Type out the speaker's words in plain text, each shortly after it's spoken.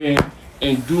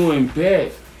and doing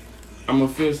bad, I'm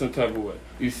gonna feel some type of way.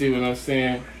 You see what I'm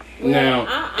saying? Well,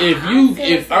 now,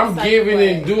 if I'm giving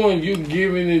and doing, you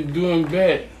giving and doing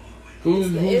bad.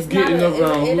 Who's getting up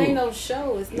around who? It ain't no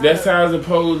show. It's not that's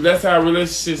how a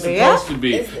relationship's supposed to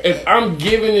be. If I'm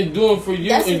giving and doing for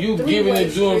you and you giving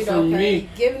and doing for me.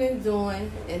 Giving and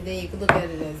doing, and then you can look at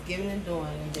it as giving and doing,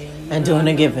 and then doing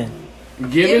and giving.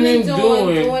 Giving and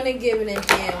doing and giving, and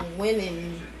then winning.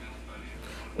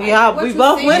 Yeah, we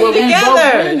both win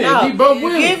together. We both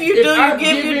win. Give you do, you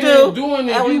give you do,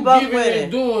 and we both win.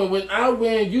 Doing. When I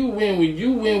win, you win. When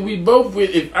you win, we both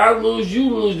win. If I lose, you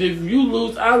lose. If you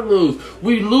lose, I lose.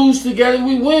 We lose together,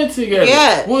 we win together.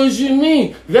 Yeah. What does you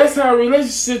mean? That's how a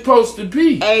relationship's supposed to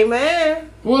be. Amen.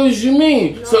 What does you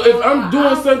mean? No, so if I'm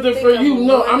doing something for you,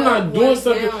 no, I'm not doing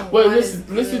something. Well,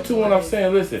 listen to what I'm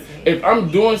saying. Listen, if I'm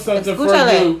doing something for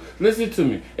you, listen to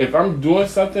me. If I'm doing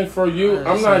something for you,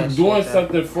 I'm not doing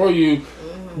something for you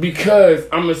because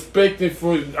I'm expecting you to do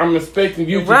something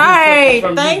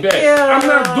from me back. I'm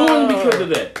not doing it because of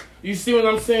that. You see what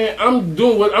I'm saying?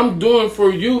 What I'm doing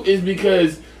for you is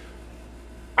because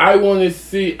I want to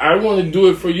do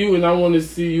it for you, and I want to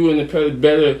see you in a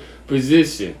better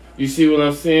position. You see what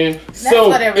I'm saying? That's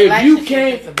so if you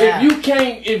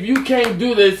can't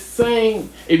do the same,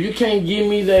 if you can't give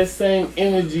me that same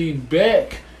energy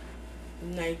back,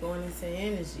 now you're going into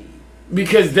energy.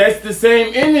 Because that's the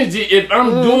same energy. If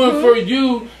I'm doing for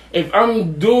you, if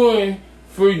I'm doing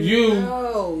for you,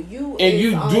 no, you and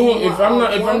you doing. If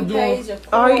I'm doing,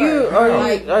 are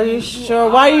you sure?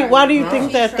 Why do you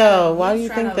think that though? Why do you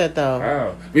think that though?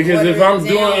 Wow. Because if I'm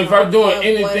doing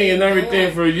anything and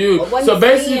everything for you, so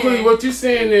basically what you're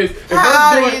saying is, if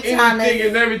I'm doing anything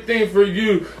and everything for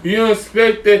you, you don't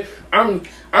expect that I'm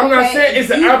not saying it's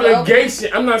an obligation.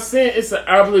 I'm not saying it's an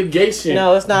obligation.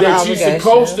 No, it's not that you're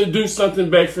supposed to do something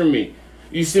back for me.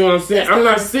 You see what I'm saying? I'm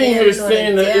not sitting here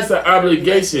saying that it's an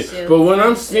obligation. But what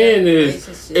I'm saying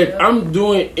is, if I'm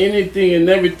doing anything and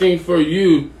everything for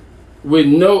you with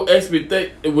no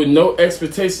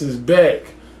expectations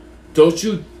back, don't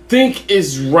you think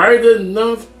it's right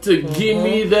enough to give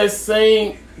me that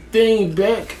same thing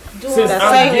back? Since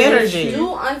I'm energy.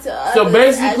 So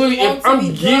basically, if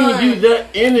I'm giving you that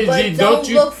energy, don't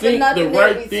you think the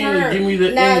right thing is give me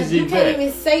the energy back? You can't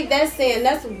even say that. Saying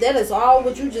that is all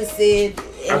what you just said.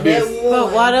 But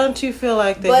why don't you feel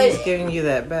like that he's giving you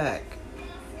that back?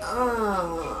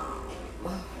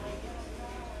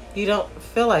 You don't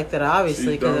feel like that,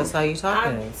 obviously, because that's how you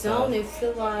talking. I don't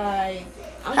feel like.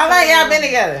 How long y'all been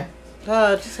together?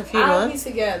 Just a few months.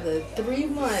 I've been together 3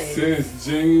 months. Since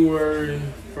January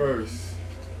 1st.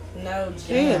 No,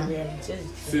 January.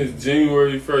 Since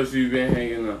January 1st, we've been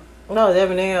hanging out. No,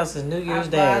 everything else is New Year's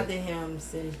Day. I've bothered him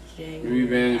since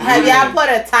January. Have y'all put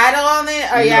a title on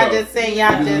it, or y'all just saying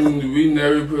y'all just? We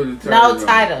never put a title. No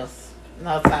titles.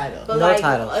 No titles. But no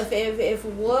titles. If it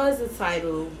was a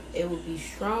title, it would be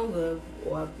stronger,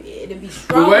 or it'd be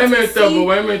stronger. But wait a minute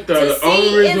though. The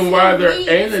only reason why there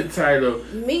ain't a title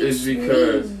is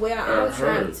because where I'm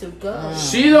trying to go.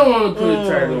 She don't want to put a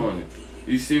title on it.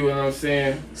 You see what I'm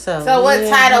saying? So what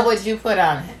title would you put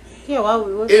on it? Yeah,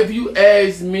 if you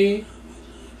ask me,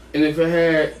 and if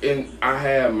I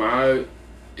had my.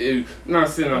 I'm not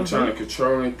saying I'm trying to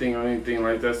control anything or anything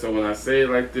like that. So when I say it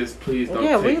like this, please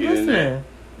don't take it in that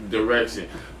direction.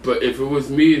 But if it was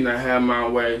me and I had my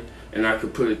way and I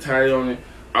could put a title on it,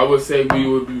 I would say we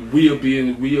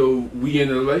in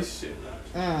a relationship.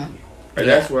 And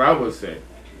that's what I would say.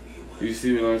 You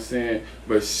see what I'm saying?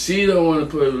 But she don't want to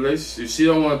put a relationship. She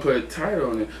don't want to put a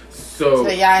title on it. So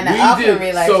y'all in an open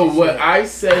relationship. So what I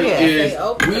say is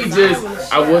what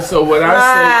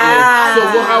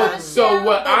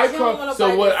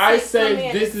I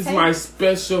say this is my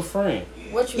special friend.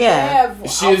 What you have.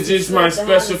 She's just my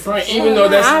special friend, even though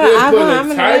that's still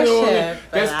putting a title on it.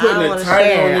 That's putting a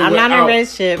title on it. I'm not in a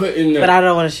relationship, but I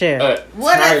don't want to share.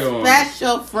 What does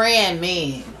special friend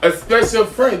mean? A special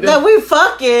friend. That we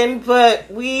fucking,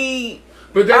 but we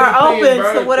are open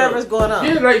to whatever's going on.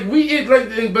 Yeah,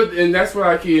 and that's what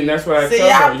I keep, and that's what I tell her. So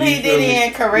y'all P. Diddy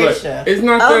and Carisha. It's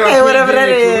not that okay, whatever that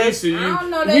is. I don't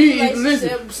know that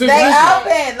relationship. They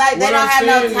open, like they don't have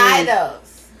no titles.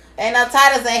 Ain't no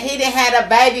titles, and he didn't have a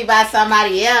baby by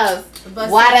somebody else.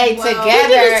 Why they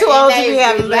together in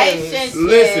a relationship?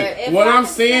 Listen, what I'm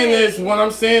saying is,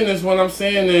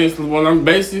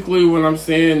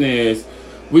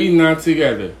 we not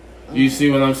together. You see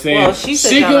what I'm saying? Well, she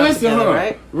said she can listen,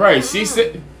 right? Right. She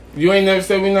said, you ain't never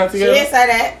said we not together? She didn't say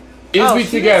that. Is we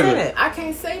together? I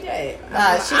can't say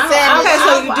that. She said. Okay,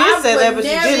 so you did say that, but you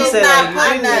didn't say that.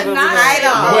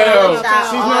 Well,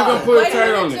 she's not gonna put a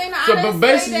title on it. So, but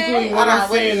basically, what I'm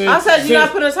saying is, I said you're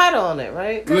not putting a title on it,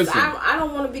 right? Because I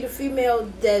don't want to be the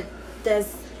female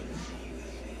that's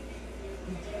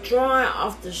drawing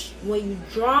off when you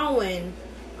drawing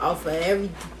off of I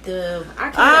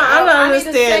don't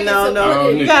understand. No.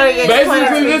 You gotta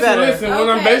basically, listen.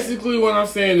 Okay. What I'm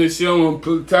saying is she don't want to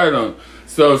put a title on it.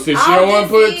 So since she don't want to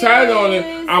put a title on it,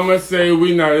 I'm gonna say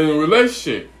we not in a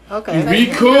relationship. Okay. We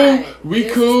cool. We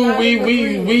hang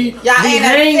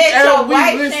out. We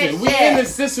in a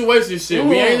situation.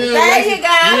 We ain't in a relationship.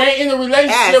 We ain't in a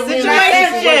relationship. We in a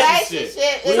situationship.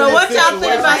 So what y'all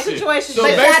think about situationship?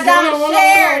 But y'all don't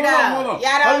share though.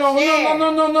 Y'all don't share.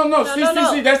 No.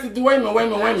 See, that's the wait a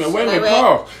minute.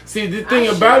 Paul. See, the thing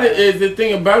about it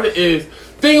is.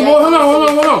 Hold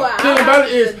on. Thing about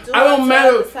it is, I don't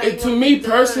matter. To me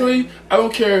personally, I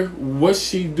don't care what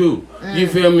she do. You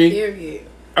feel me? Period.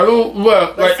 I don't.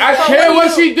 Well, like I care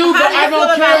what she do, but I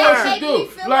don't care what she do.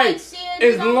 Like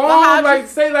as long, like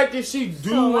say, like if she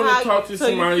do want to talk to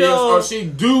somebody else, or she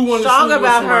do want to sleep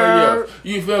with somebody else,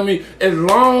 you feel me? As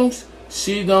long as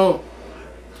she don't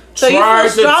try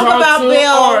to talk to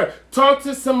or talk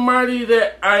to somebody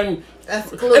that I'm.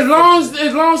 As long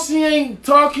as she ain't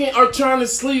talking or trying to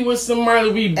sleep with somebody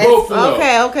we both know.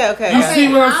 Okay. You see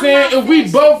what I'm saying? If we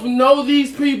both know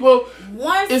these people,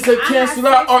 it's a cancel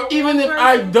out. Or even if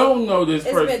I don't know this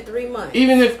person, it's been 3 months.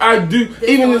 Even if I do, this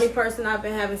is the only person I've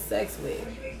been having sex with.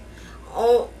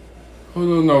 Oh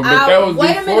no, but that was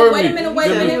before me.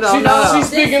 Wait a minute. She's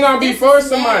speaking on before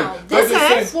somebody. This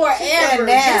is forever.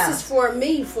 This is for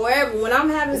me forever. When I'm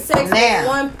having sex with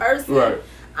one person. Right.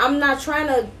 I'm not trying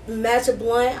to match a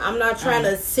blunt. I'm not trying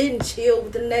to sit and chill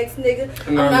with the next nigga.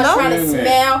 I'm not trying to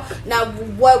smile. Now,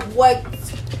 what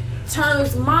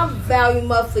turns my volume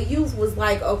up for you was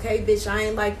like, okay, bitch, I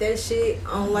ain't like that shit.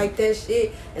 I don't like that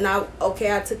shit. And I took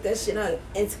that shit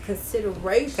into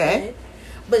consideration. Okay.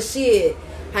 But shit,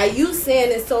 how you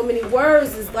saying in so many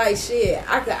words is like shit.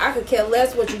 I could care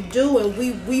less what you do, and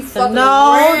we fucking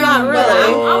around. Not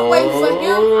really. I'm waiting for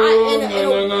him.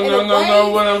 No.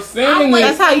 What I'm saying is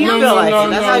that's how you feel.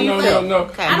 That's how you feel. No.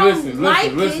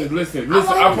 Listen.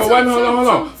 Hold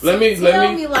on. Let me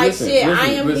tell me like shit. I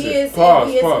am his and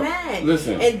he is mine.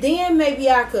 Listen, and then maybe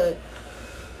I could.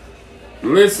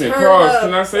 Listen, pause.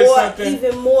 Can I say something? Or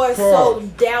even more so,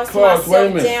 douse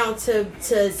myself down to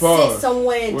sit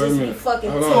somewhere and just be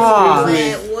fucking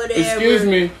texting, whatever. Excuse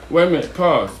me. Wait a minute.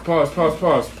 Pause.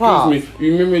 Excuse me.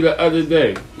 You remember the other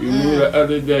day?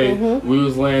 We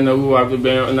was laying there, we were out the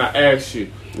band, and I asked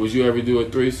you, would you ever do a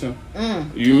threesome?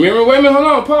 You remember? Wait a minute. Hold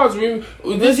on. Pause.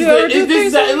 This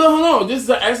is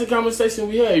an actual conversation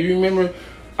we had. You remember?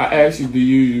 I asked you,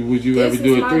 would you ever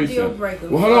do a threesome? Well,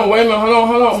 hold on, wait a minute,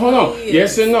 hold on.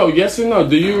 Yes or no?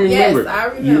 Do you remember? Yes, I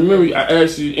remember. You remember? I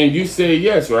asked you, and you said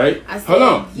yes, right? I said hold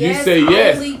on. Yes, you say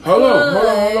yes. Hold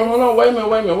on. Wait a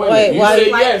minute. You said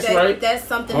yes, right? That's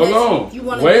something you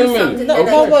want to do.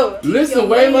 Something Listen,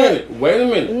 wait a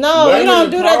minute. No, you don't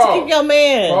do that to keep your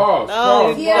man. Pause.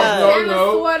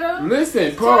 No.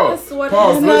 Listen, pause.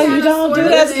 No, you don't do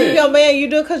that to keep your man. You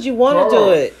do it because you want to do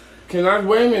it. Can I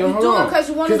wait a minute? Hold on.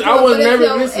 Because I would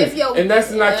never listen, and that's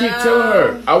what I keep telling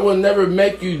her. I will never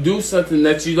make you do something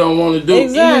that you don't want to do.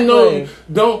 Exactly.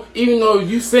 Even though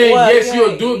you saying yes,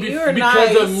 you'll do it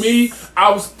because of me. I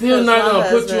was still not gonna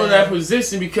put you in that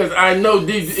position because I know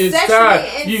deep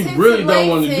inside you really don't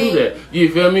want to do that. You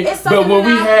feel me? But when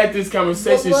we had this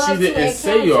conversation, she didn't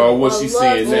say all what she's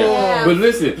saying now. But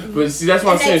listen, see, that's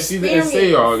what I'm saying. She didn't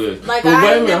say all this. But wait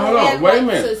a minute, hold on. Wait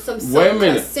a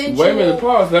minute.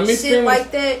 Pause. Let me finish. Like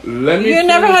that. You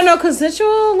never had no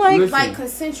consensual like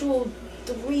consensual.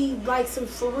 Like some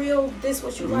for real. This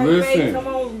what you like, babe? Come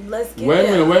on, let's get it. Wait a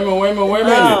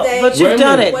minute. But you've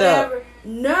done it, though.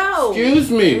 No.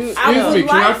 Excuse me. Can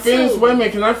I finish? Wait a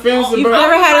minute. Can I finish? You've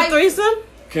never had a threesome?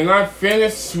 Can I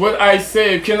finish what I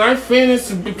said? Can I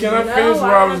finish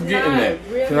where I was getting at?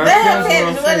 Can I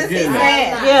finish what I'm getting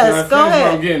at? Yes, go ahead.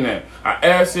 What I'm getting at? I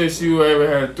asked her if she would ever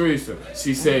had a threesome.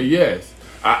 She said yes.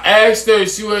 I asked her if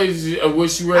she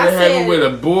would she rather have it with a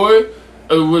boy,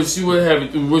 or would she rather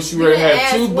have two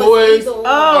boys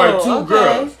or two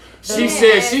girls? She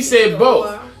said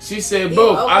both. She said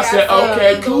both. I said,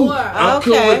 okay, cool. I'm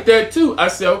cool with that too. I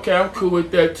said, okay, I'm cool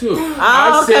with that too.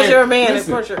 Oh, because you're a man.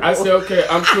 I said, okay,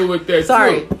 I'm cool with that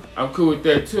too. I'm cool with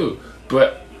that too.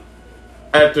 But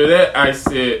after that, I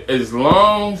said, as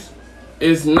long as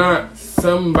it's not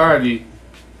somebody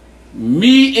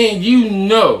me and you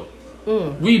know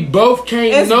We both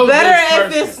can't know this person. It's better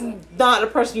if it's not the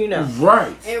person you know.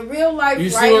 Right. In real life, you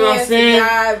see what I'm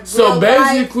saying? So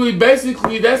basically,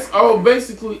 that's all.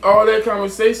 Basically, all that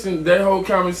conversation, that whole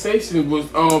conversation was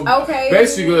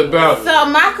basically about. So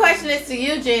my question is to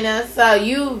you, Gina. So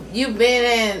you've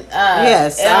been in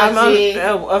yes.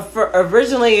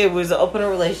 Originally, it was an open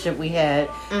relationship we had,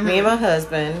 me and my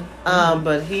husband.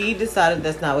 But he decided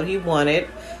that's not what he wanted.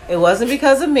 It wasn't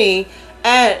because of me.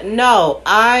 And no,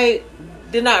 I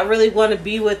did not really want to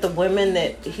be with the women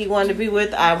that he wanted to be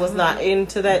with. I was not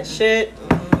into that shit.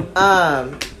 I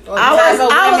was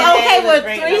okay with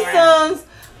threesomes,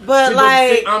 but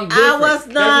like I was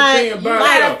not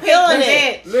like feeling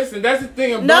it. Listen, that's the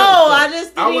thing about I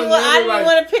just didn't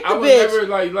want to pick a bitch.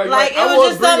 Like it was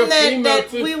just something that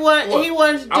he wanted to do,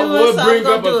 so I was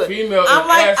gonna do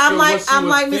it. I'm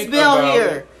like Miss Bell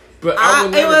here. But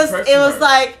it was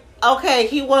like, okay,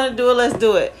 he wanted to do it, let's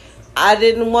do it. I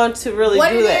didn't want to really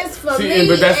do that.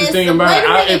 But that's the thing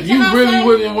about it. If you really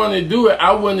wouldn't want to do it,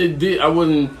 I wouldn't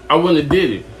have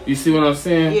did it. You see what I'm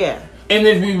saying? Yeah. And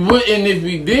if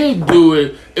we did do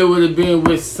it, it would have been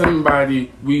with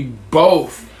somebody we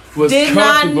both was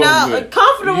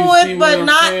comfortable with, but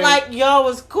not like y'all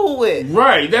was cool with.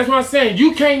 Right. That's what I'm saying.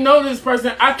 You can't know this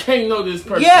person. I can't know this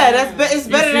person. Yeah, it's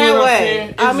better that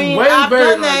way. I mean, I've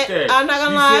done that. I'm not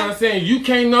gonna lie. You see what I'm saying? You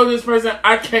can't know this person.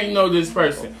 I can't know this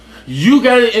person. You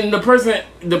got it, and the person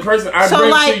I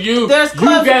bring to you, you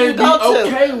gotta be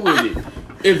okay with it.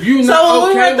 If you not when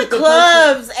we were okay at with the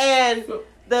clubs and we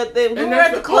were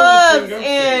at the clubs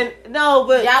and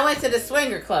but y'all went to the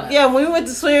swinger club. Yeah, when we went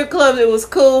to swinger clubs, it was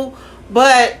cool.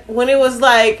 But when it was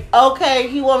like, okay,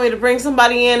 he want me to bring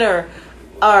somebody in or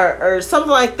something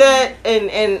like that,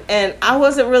 and I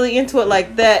wasn't really into it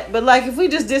like that. But like if we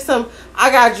just did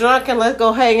I got drunk and let's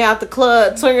go hang out the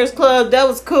club, swingers club, that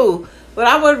was cool. But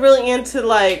I was really into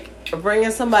like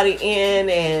bringing somebody in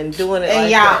and doing it in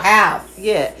y'all house.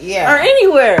 Yeah, or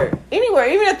anywhere,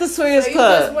 even at the swingers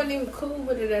club. You just wasn't even cool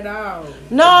with it at all.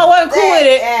 No, I wasn't cool with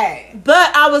it.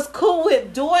 But I was cool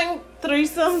with doing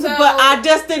threesomes, but I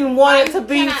just didn't want it to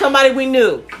be somebody we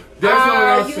knew. That's what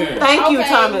I'm saying. Thank you,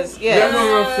 Thomas. Yeah. That's what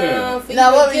I'm saying.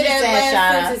 No, what were you saying,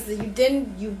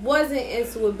 Shauna? You wasn't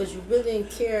into it, but you really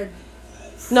didn't care.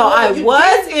 No, I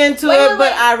was into it,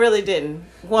 but I really didn't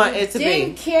want it to be.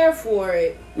 Didn't care for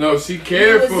it. No, she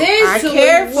cared for it. I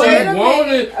cared for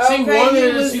it. She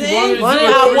wanted to do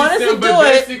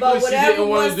it, but she didn't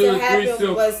want to do the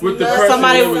threesome with the person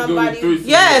that was doing the threesome.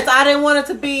 Yes, I didn't want it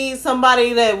to be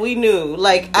somebody that we knew.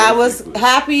 Like I was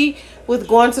happy with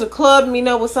going to the club,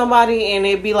 with somebody, and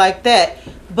it'd be like that.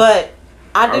 But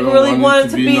I didn't really want it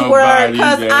to be where,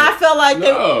 because I felt like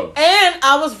and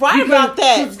I was right about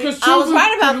that. I was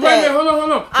right about that. Hold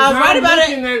on. I was right about it.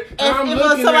 If it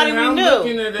was somebody we knew.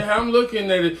 I'm looking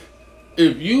at it.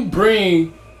 If you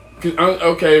bring,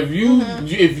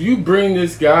 if you bring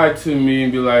this guy to me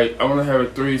and be like, I want to have a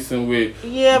threesome with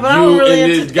but I'm really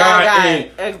and into this guy.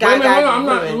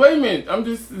 Wait a minute. I'm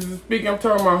just speaking. I'm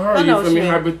talking about her. You feel me?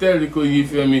 Hypothetically, you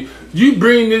feel me? You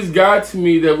bring this guy to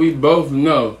me that we both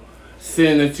know,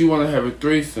 saying that you want to have a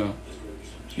threesome.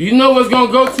 You know what's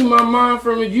gonna go to my mind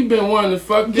from it? You've been wanting to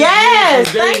fuck this man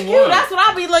from day one. Thank you. That's what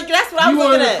I be looking. That's what I was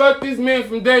looking at. You wanted to fuck this man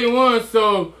from day one,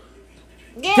 so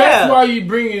that's why you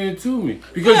bringing it to me,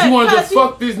 because you wanted to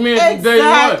fuck this man from day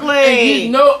one, and you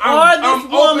know I'm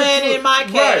this woman in my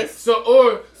case. Right. So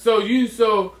the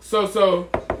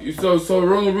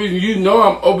only reason you know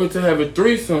I'm open to have a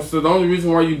threesome. So the only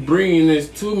reason why you bringing this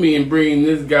to me and bringing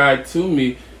this guy to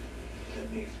me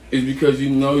is because you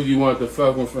know you want to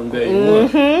fuck him from day one.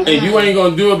 And you ain't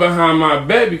going to do it behind my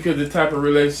back because the type of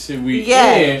relationship we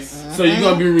in. So you're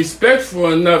going to be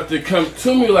respectful enough to come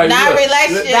to me like not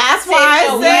relationship. That's why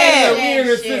I said we in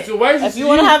a situation. If you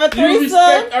want to have a threesome, you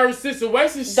respect our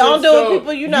situation. Don't do it with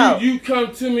people you know. You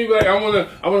come to me like I want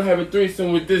to have a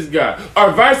threesome with this guy,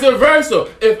 or vice versa.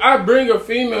 If I bring a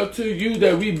female to you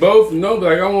that we both know,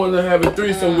 like I want to have a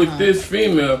threesome with this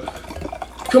female.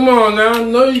 Come on now, I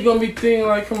know you're gonna be thinking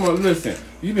like, come on, listen,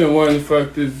 you've been wanting to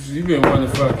fuck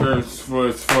her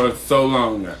for so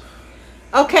long now.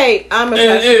 Okay, and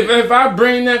if I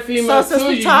bring that female to you,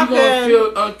 you're gonna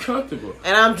feel uncomfortable.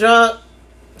 And I'm drunk,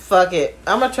 fuck it.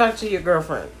 I'm attracted to your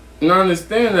girlfriend. And I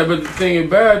understand that, but the thing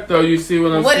about it though, you see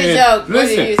what I'm saying?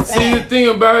 Listen, see the thing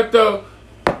about it though,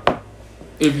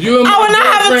 if you and my I would not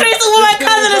have a threesome with my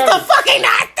cousin, it's so fucking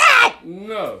nasty!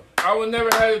 No. I would never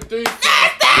have a threesome.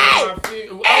 I would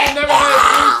never have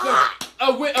a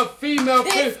threesome with a female.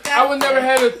 I would never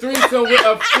have a threesome with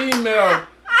a female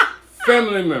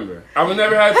family member. I would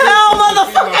never have. Hell,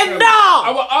 motherfucking no!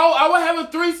 I would have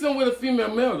a threesome with a female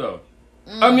male though.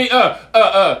 I mean,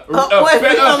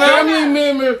 family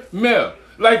member male.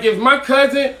 Like if my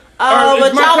cousin.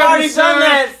 But y'all already done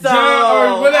that, so.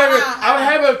 John or whatever. I would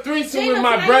have a threesome with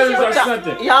my brothers or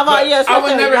something. Y'all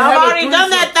already done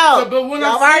that though. But when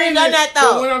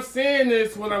I'm saying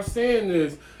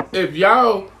this, if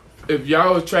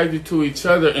y'all attracted to each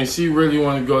other and she really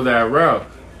want to go that route,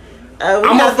 I'm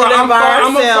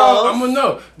gonna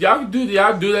know. Y'all do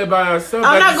that by yourself.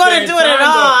 I'm not gonna do it at all.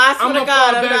 I swear to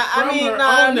God.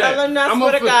 I'm not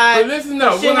swear to God. But listen,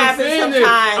 no. When I'm saying this,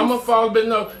 I'm gonna fall back.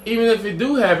 No, even if it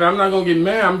do happen, I'm not gonna get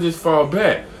mad. I'm just fall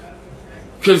back.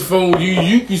 Cause from cause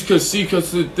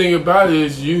the thing about it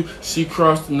is she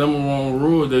crossed the number one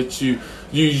rule that you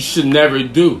should never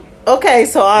do. Okay,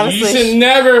 so honestly, you should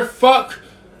never fuck.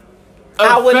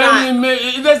 I would not.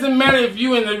 It doesn't matter if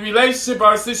you in a relationship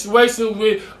or a situation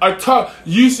with or talk.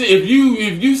 You should if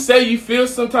you say you feel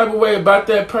some type of way about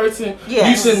that person,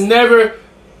 you should never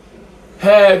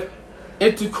have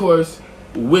intercourse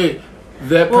with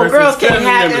that person. Well, girls can't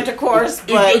have intercourse,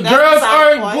 but girls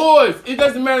are boys. It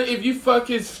doesn't matter if you fuck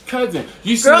his cousin.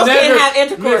 You should girls never can't have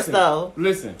intercourse though.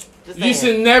 Listen. You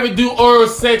should never do oral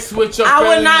sex with your family.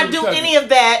 I would not do any of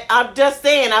that. I'm just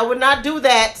saying, I would not do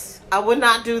that. I would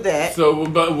not do that. So,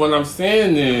 but what I'm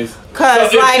saying is,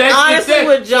 because honestly,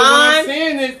 with John,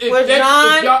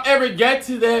 if y'all ever get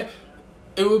to that,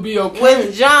 it would be okay.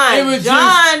 With John, it was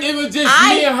just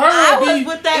me and her. I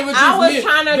was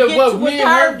trying to get with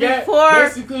her before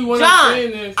basically what John. I'm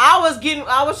saying is, I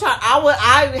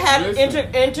had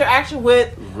interaction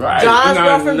with right. John's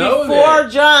girlfriend before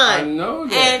John. I know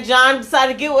that. And John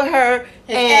decided to get with her.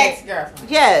 His ex-girlfriend.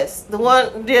 Yes, the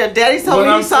one. Yeah, Daddy told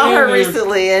me he saw her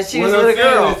recently, and she was with a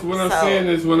girl. What I'm saying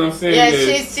is,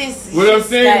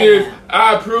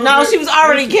 I approve. No, she was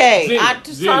already gay. I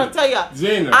just trying to tell y'all.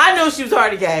 Gina, I knew she was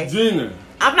already gay. Gina,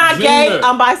 I'm not gay.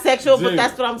 I'm bisexual, but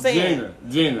that's what I'm saying.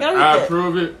 Gina, I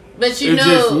approve it. But you know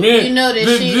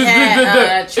that she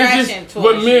had attraction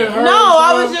towards me. No,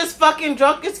 I was just fucking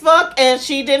drunk as fuck, and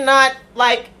she did not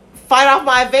fight off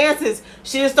my advances.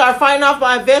 She didn't start fighting off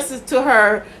my advances to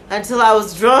her until I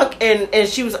was drunk and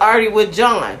she was already with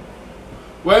John.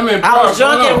 Wait a minute, I was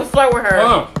drunk and would flirt with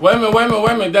her. Wait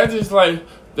a minute. That's just like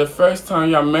the first time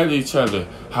y'all met each other.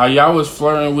 How y'all was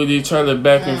flirting with each other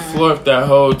back and forth that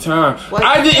whole time.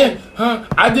 I didn't.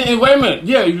 Wait a minute.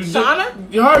 Yeah, you Shauna?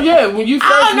 Yeah, when you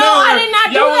first met her. I did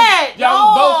not do that. Y'all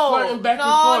was both flirting back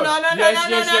and forth.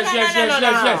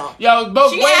 No. Y'all was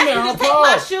both. She asked me to take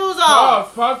my shoes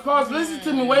off. Pause. Listen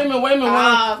to me. Wait a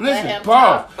minute. Listen.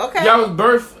 Pause. Okay.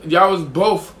 Y'all was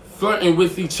both flirting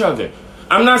with each other.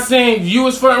 I'm not saying you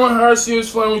was flirting with her, she was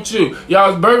flirting with you.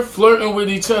 Y'all was both flirting with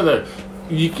each other.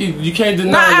 You can't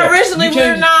deny that. Originally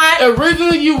we're not.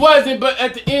 Originally you wasn't, but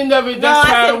at the end of it, that's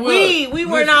how it was. We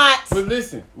were not. But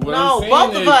listen, both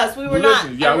of us, we were not.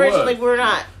 Originally we were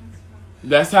not.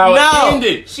 That's how it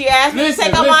ended. She asked me to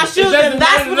take off my shoes, and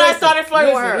that's when I started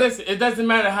flirting with her. Listen, it doesn't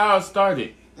matter how it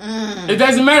started. It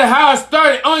doesn't matter how it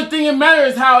started. Only thing that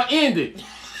matters is how it ended.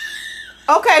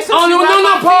 Okay, so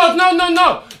pause.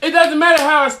 No. It doesn't matter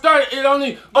how it started.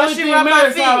 Only thing that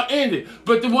matters is how it ended.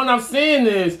 But what I'm saying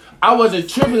is, I wasn't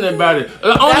tripping about it.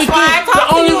 I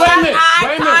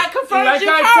confronted you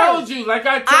first. Like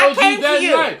I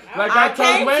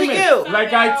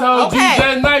told you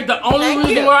that night. The only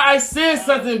reason why I said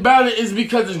something about it is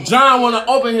because John want to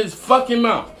open his fucking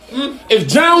mouth. If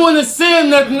John wouldn't have said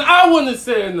nothing, I wouldn't have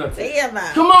said nothing.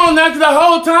 Come on now, because the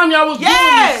whole time y'all was doing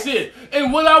this shit.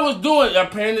 And what I was doing, I'm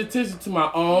paying attention to my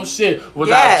own shit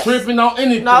without tripping on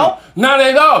anything. No. Not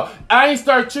at all. I ain't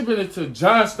start tripping until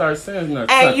John started saying nothing.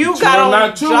 And you got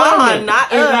on John, not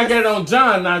us. And I got on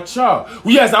John, not y'all.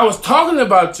 Well, yes, I was talking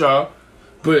about y'all,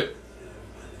 but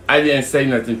I didn't say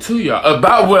nothing to y'all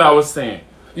about what I was saying.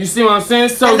 You see what I'm saying?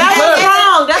 So that was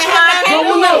wrong. That's why I can't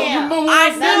do it. But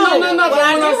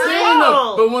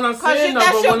when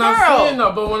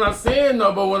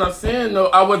I'm saying no,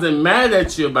 I wasn't mad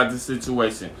at you about the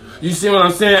situation. You see what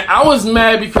I'm saying? I was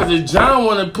mad because if John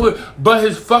wanted to but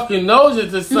his fucking nose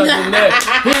into something that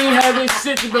he ain't having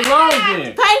shit to belong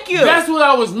in. Thank you. That's what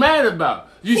I was mad about.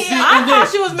 You see, I thought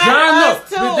she was mad at us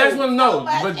too. But that's when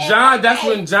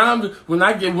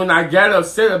when I got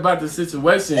upset about the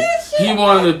situation, he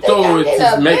wanted to throw it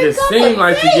to make it seem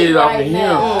like to get it off of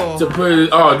him to put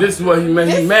it. Oh, this is what he made.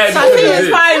 He mad because he was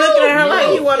probably looking at her like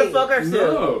he want to fuck her too.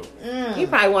 No, he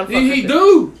probably want to fuck her. He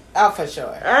do. Oh, for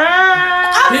sure. He do.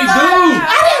 I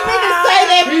didn't mean to say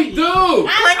that. He do.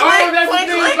 That's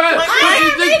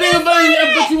the thing about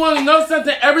it. But you want to know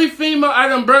something? Every female I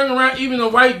done bring around, even the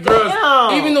white girls,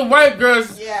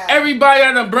 everybody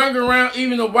I done bring around,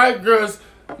 even the white girls,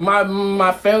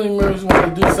 my family members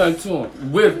want to do something to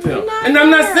him with him, and I'm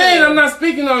not saying I'm not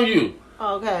speaking on you.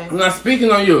 Okay. I'm not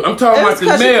speaking on you. I'm talking about the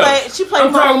male.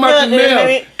 I'm talking about the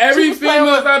male. Every female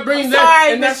I bring that,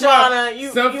 and that's why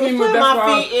some females. That's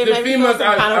why the females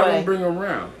I don't bring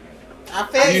around. I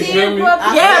feel you. Feel me?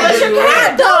 Yeah, but you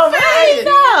can't though, right?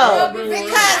 No.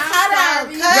 Because hold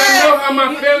on, I know how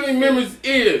my family members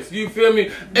is. You feel me?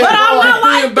 But I'm not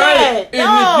like that.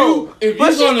 No. If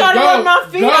but you she started go, my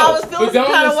feet. Go. I was feeling some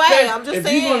kind of way. I'm just if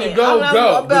saying. If you're gonna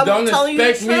go. But don't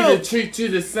expect me to truth. treat you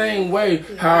the same way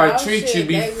how I treat you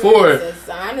before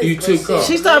you took off.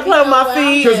 She started playing with my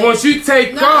feet. Because once you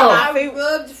take off, I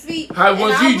rubbed your feet.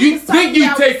 Once you think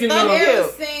you taking them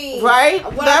off. Right?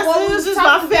 That's just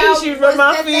my feet. She rubbed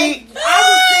my feet. I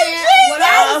was saying, what I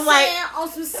was saying on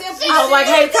some simple shit. I was like,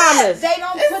 hey, Thomas. They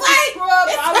don't put the scrub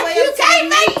all the way up to the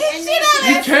knee. And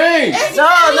you can't. No.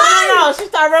 She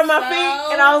started rubbing my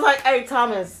feet. And I was like, hey,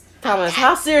 Thomas,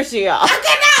 how serious you are?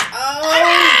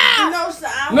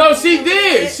 No, she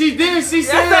did. She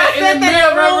said that in the middle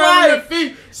of rubbing her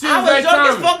feet. She was like,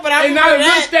 Thomas. And I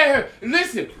looked at her.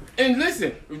 Listen,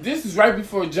 this is right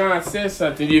before John said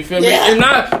something, you feel me?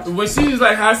 Yeah. And when she was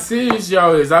like, how serious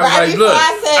y'all is, I was like, look.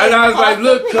 I was like,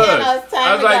 look, cuz.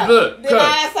 I was like, look, cuz. Did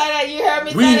I say that? You heard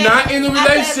me we not in a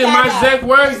relationship. My exact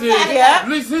words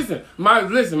is, listen,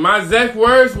 my exact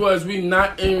words was, we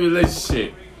not in a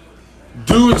relationship.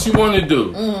 Do what you want to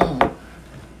do.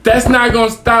 That's not going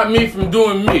to stop me from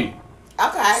doing me.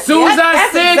 Okay. Soon as I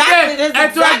said that,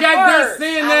 after I got done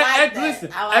saying that,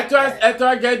 after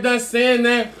I got done saying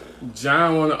that,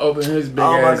 John want to open his big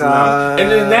ass mouth, and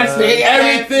then that's when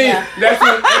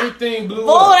everything blew up.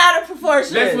 Blown out of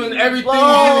proportion. That's when everything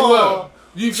blew up.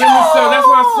 You feel me? So that's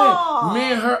what I'm saying.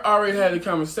 Me and her already had a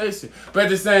conversation, but at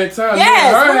the same time, me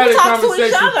and her had a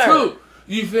conversation too.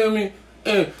 You feel me?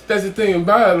 And that's the thing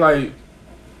about it. Like,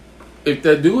 if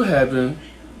that do happen,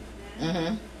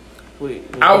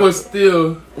 I would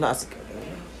still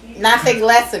not think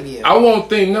less of you. I won't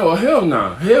think hell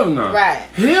no. Right.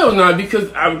 Hell no,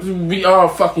 because we all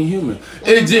fucking human.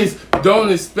 It just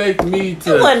don't expect me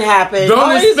to. It wouldn't happen.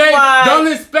 Don't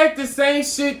expect the same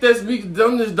shit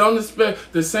don't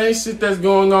expect the same shit that's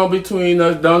going on between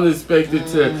us. Don't expect it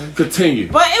to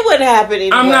continue. But it wouldn't happen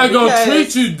anyway. I'm not gonna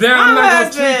treat you down. I'm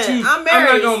not gonna treat you. I'm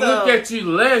not gonna look at you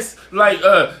less like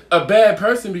a bad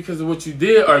person because of what you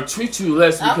did, or treat you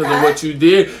less because of what you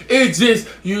did. It's just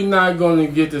you're not gonna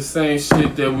get the same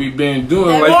shit that we've been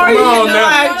doing. Like, come on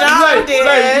now.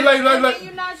 Like,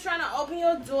 you're not trying to open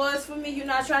your doors for me. You're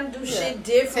not trying to do shit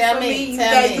different for me.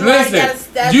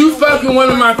 Listen, you fucking one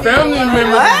of my family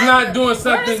members is not doing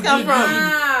something different.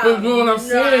 But what I'm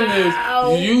saying is,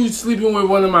 you sleeping with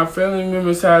one of my family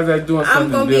members, how is that doing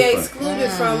something different? I'm gonna be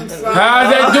excluded from how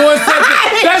is that doing something?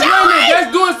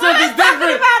 That's doing something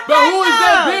different. But who is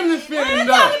that benefiting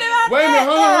though? Wait a minute,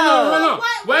 hold on.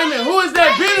 Wait a minute, who is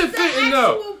that benefiting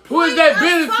though? Who is that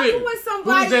benefit? Who is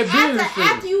that benefit?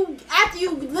 After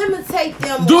you limitate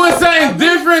them. Doing something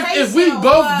different. If we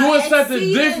both doing something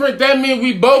different, that means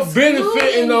we both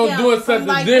benefiting on doing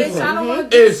something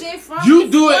different.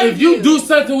 If you do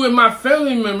something with my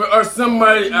family member or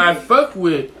somebody I fuck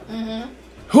with,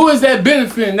 who is that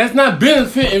benefiting? That's not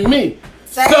benefiting me.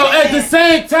 So at the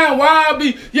same time, why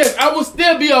I would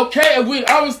still be okay with,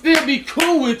 I would still be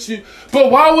cool with you, but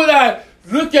why would I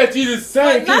look at you the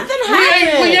same? Nothing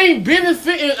happened. We ain't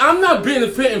benefiting. I'm not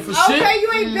benefiting for shit. Okay,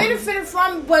 you ain't benefiting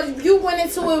from, but you went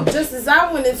into it just as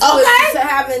I went into it to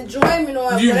have enjoyment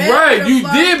on. You right, you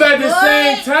did, but at the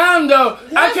same time though,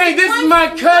 I can't. This is my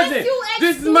cousin.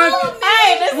 This is my.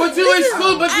 What you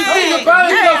exclude? But you think about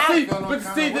it though. But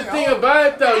see the thing about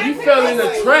it though, you fell in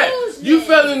the trap. You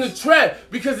fell in the trap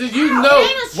because you know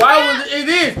why was it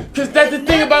is. Because that's the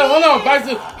thing about it.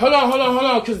 Hold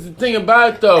on. Because the thing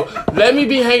about it though, let me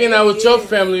be hanging out with your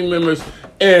family members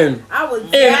and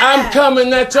I'm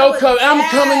coming at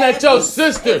your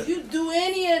sister. If you do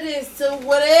any of this to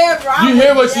whatever, you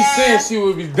hear what she's saying? She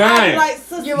would be dying. But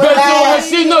she would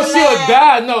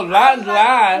die. No,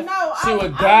 lie. She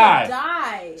would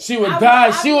die. She would die.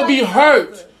 She would be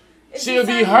hurt. She would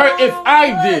be hurt if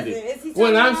I did it.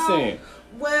 What I'm saying.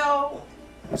 Well.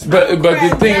 But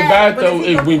the thing about it though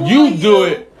is when you do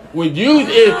it.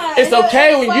 It's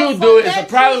okay when you do it. It's a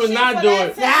problem when not do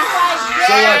it. So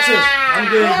watch this. I'm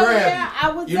getting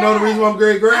grabbed. You know the reason why I'm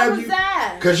getting grabbed you?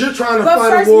 Because you're trying to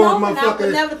fight a war with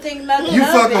motherfuckers. You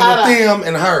fucking with them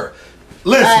and her.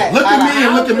 Listen, look at me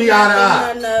and look at me eye to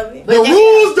eye. The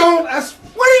rules don't.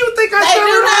 What do you think I said? They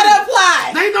do not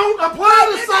apply. They don't apply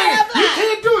the same. You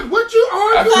can't do it. What you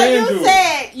arguing? So you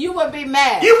said You would be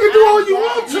mad. You can do all you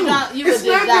want to. It's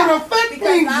not going to affect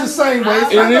things the same way.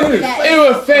 It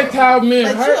will affect how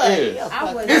men hurt is.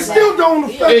 It still don't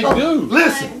affect. It do.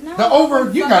 Listen. The over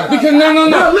you got it. Because no.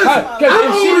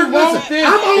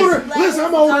 Listen,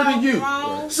 I'm older than you.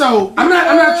 So I'm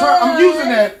not trying. I'm using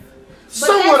that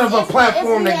somewhat of a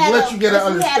platform that lets you get an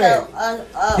understanding.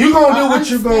 You gonna do what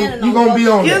you gonna be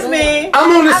on. Excuse me.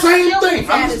 I'm on the same thing.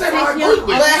 I'm just saying I agree with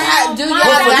you. But do y'all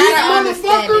got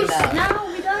motherfuckers?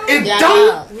 It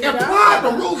don't apply the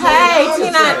rules. Hey,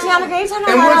 Tiana, can you turn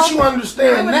and once you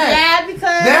understand that,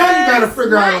 now you gotta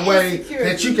figure out a way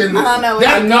that you can. You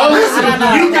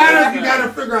gotta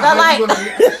figure out how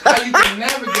you can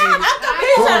navigate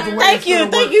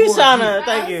it. Thank you, Shauna.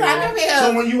 Thank you.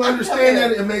 So when you understand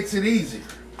that, it makes it easy.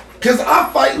 Cause I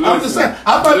fight. I'm just saying.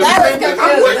 I fight the same thing.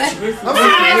 I'm with you.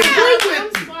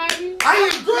 I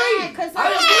agree.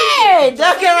 Hey,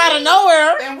 that came out of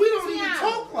nowhere. And we don't even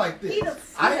talk like this.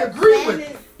 I agree with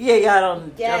you. Yeah, y'all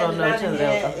don't know each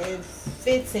other.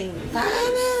 15.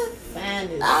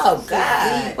 Oh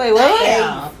God! Wait,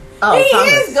 what? Oh, he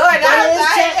is going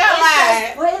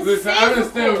outside. Listen, I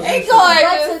understand what you're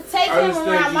saying. To take him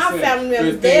around my family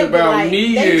members, the thing about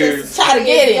me is try to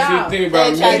get it. The thing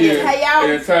about me is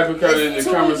and the type of kind of the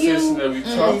conversation that we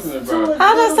talking about.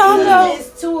 How does song go? It's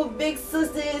two big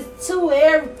sisters, two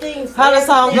everything. How does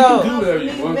song go?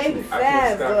 Maybe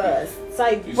 5 of us.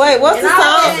 Wait, what's the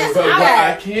song?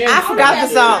 I forgot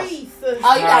the song.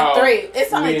 Oh, you got 3.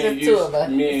 It's only just 2 of us.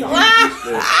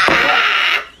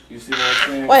 You see what I'm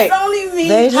saying? Wait, it's only me.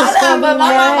 They just gonna but be my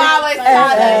mama mad. always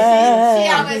told us. She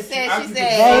always said,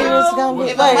 they just gonna be.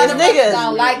 if Wait, a it's niggas.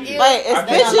 don't like you, Wait, it's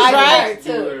bitches, like right? her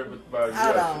too.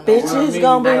 Bitches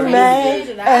gonna be mad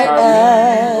at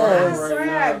us.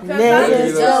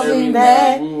 Niggas gonna be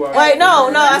mad. Wait,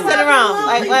 no, I said it wrong.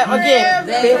 Like, again.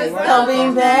 Bitches gonna be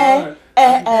mad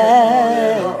at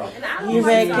us. You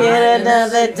make it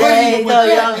another day, throw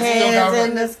your hands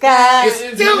in the sky.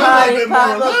 Party,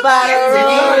 pop a bottle,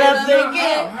 roll up and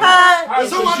get hot.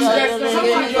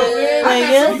 When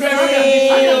you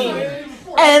sing,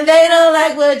 and they don't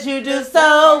like what you do,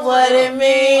 so what it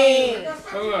means?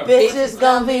 Bitches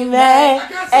gonna be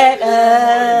mad at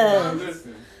us.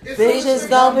 Bitches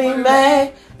gonna be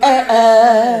mad at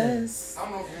us.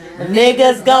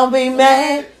 Niggas gonna be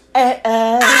mad at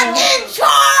us. I'm in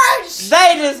charge.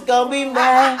 They just gonna be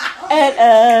mad at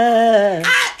us.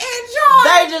 I'm in charge.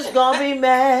 They just gonna be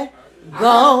mad.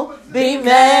 Gonna be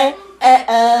mad at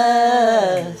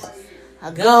us.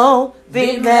 Gonna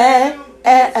be mad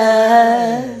at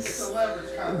us.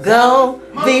 Gonna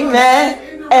be mad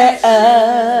at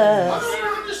us.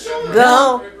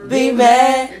 Gonna be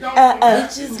mad at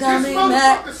us. Bitches gonna be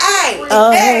mad.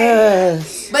 Hey.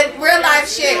 But real life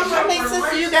shit. How many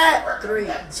sisters you got? 3.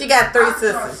 She got 3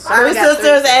 sisters. 3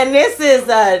 sisters, and this is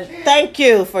thank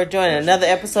you for joining another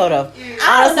episode of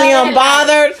Honestly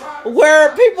Unbothered,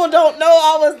 where people don't know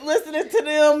I was listening to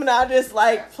them, and I just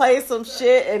like play some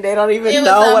shit, and they don't even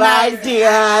know what I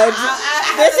did.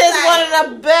 This is one of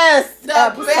the best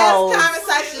episodes. Best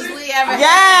conversations we ever had.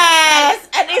 Yes,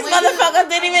 and these motherfuckers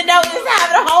didn't even know we was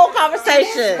having a whole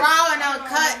conversation. It's raw and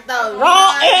uncut though.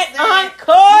 Raw and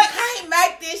uncut. You can't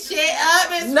make this shit up.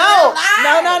 It's real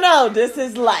life. No. This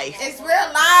is life. It's real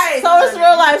life. So it's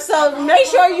real life. So make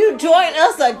sure you join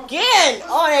us again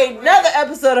on another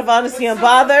episode of Honestly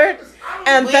Unbothered.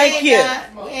 And thank you.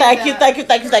 Thank you. Thank you,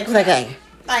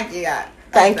 God.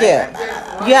 Thank you.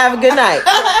 You have a good night.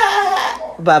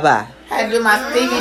 Bye-bye. I had to do my Stevie